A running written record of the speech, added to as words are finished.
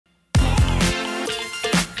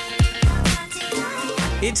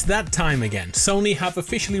It's that time again. Sony have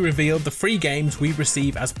officially revealed the free games we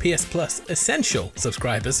receive as PS Plus Essential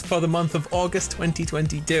subscribers for the month of August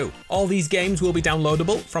 2022. All these games will be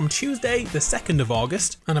downloadable from Tuesday the 2nd of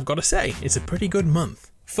August, and I've got to say, it's a pretty good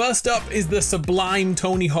month. First up is the sublime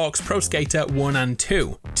Tony Hawk's Pro Skater 1 and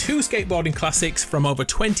 2. Two skateboarding classics from over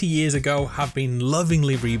 20 years ago have been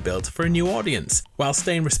lovingly rebuilt for a new audience, while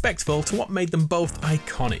staying respectful to what made them both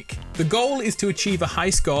iconic. The goal is to achieve a high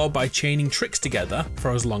score by chaining tricks together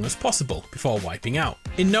for as long as possible before wiping out.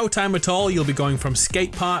 In no time at all, you'll be going from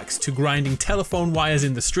skate parks to grinding telephone wires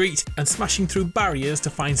in the street and smashing through barriers to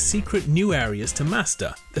find secret new areas to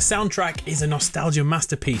master. The soundtrack is a nostalgia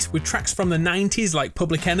masterpiece with tracks from the 90s like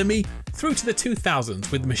Public Enemy through to the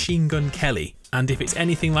 2000s with Machine Gun Kelly. And if it's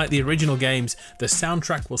anything like the original games, the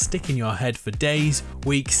soundtrack will stick in your head for days,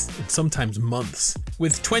 weeks, and sometimes months.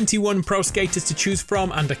 With 21 pro skaters to choose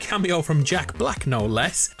from and a cameo from Jack Black no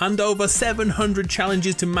less, and over 700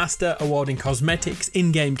 challenges to master awarding cosmetics,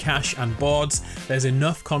 in-game cash and boards, there's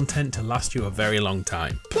enough content to last you a very long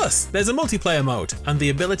time. Plus, there's a multiplayer mode and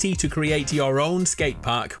the ability to create your own skate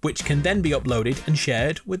park, which can then be uploaded and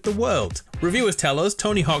shared with the world. Reviewers tell us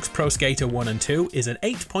Tony Hawk's Pro Skater 1 and 2 is an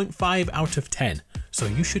 8.5 out of 10. So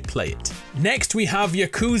you should play it. Next we have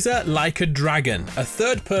Yakuza Like a Dragon, a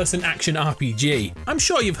third-person action RPG. I'm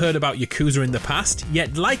sure you've heard about Yakuza in the past,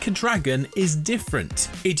 yet Like a Dragon is different.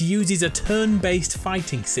 It uses a turn-based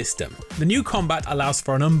fighting system. The new combat allows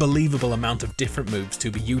for an unbelievable amount of different moves to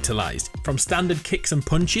be utilised, from standard kicks and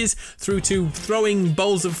punches through to throwing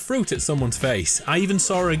bowls of fruit at someone's face. I even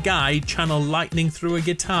saw a guy channel lightning through a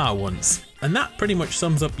guitar once. And that pretty much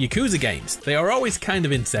sums up Yakuza games. They are always kind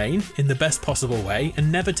of insane, in the best possible way,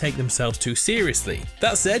 and never take themselves too seriously.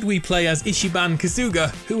 That said, we play as Ichiban Kasuga,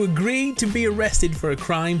 who agreed to be arrested for a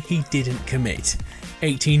crime he didn't commit.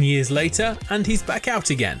 18 years later, and he's back out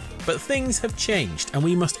again. But things have changed, and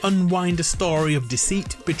we must unwind a story of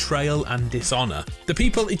deceit, betrayal, and dishonour. The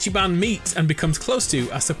people Ichiban meets and becomes close to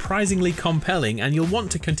are surprisingly compelling, and you'll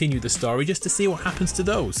want to continue the story just to see what happens to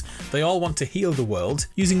those. They all want to heal the world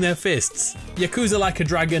using their fists. Yakuza Like a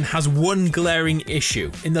Dragon has one glaring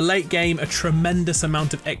issue. In the late game, a tremendous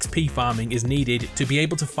amount of XP farming is needed to be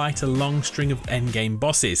able to fight a long string of endgame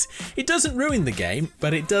bosses. It doesn't ruin the game,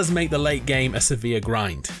 but it does make the late game a severe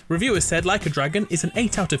grind. Reviewers said Like a Dragon is an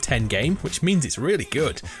 8 out of 10 game, which means it's really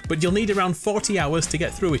good, but you'll need around 40 hours to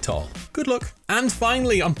get through it all. Good luck. And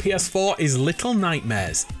finally on PS4 is Little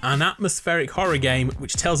Nightmares, an atmospheric horror game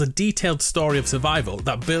which tells a detailed story of survival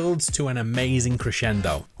that builds to an amazing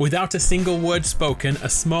crescendo. Without a single word spoken, a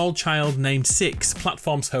small child named Six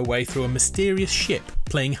platforms her way through a mysterious ship,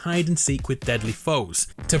 playing hide and seek with deadly foes.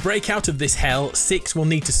 To break out of this hell, Six will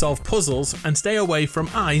need to solve puzzles and stay away from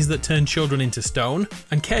eyes that turn children into stone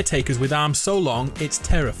and caretakers with arms so long it's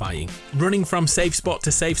terrifying. Running from safe spot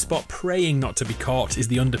to safe spot, praying not to be caught, is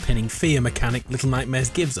the underpinning fear mechanic Little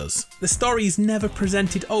Nightmares gives us. The story is never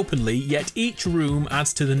presented openly, yet each room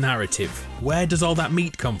adds to the narrative. Where does all that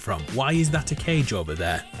meat come from? Why is that a cage over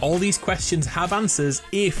there? All these questions have answers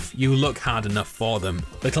if you look hard enough for them.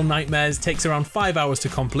 Little Nightmares takes around 5 hours to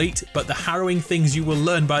complete, but the harrowing things you will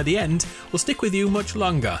learn by the end will stick with you much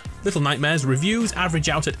longer. Little Nightmares reviews average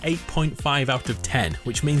out at 8.5 out of 10,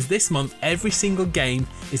 which means this month every single game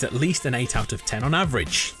is at least an 8 out of 10 on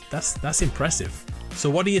average. That's impressive. So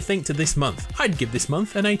what do you think to this month? I'd give this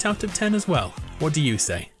month an 8 out of 10 as well. What do you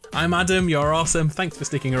say? I'm Adam, you're awesome, thanks for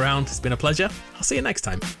sticking around, it's been a pleasure. I'll see you next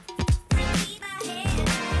time.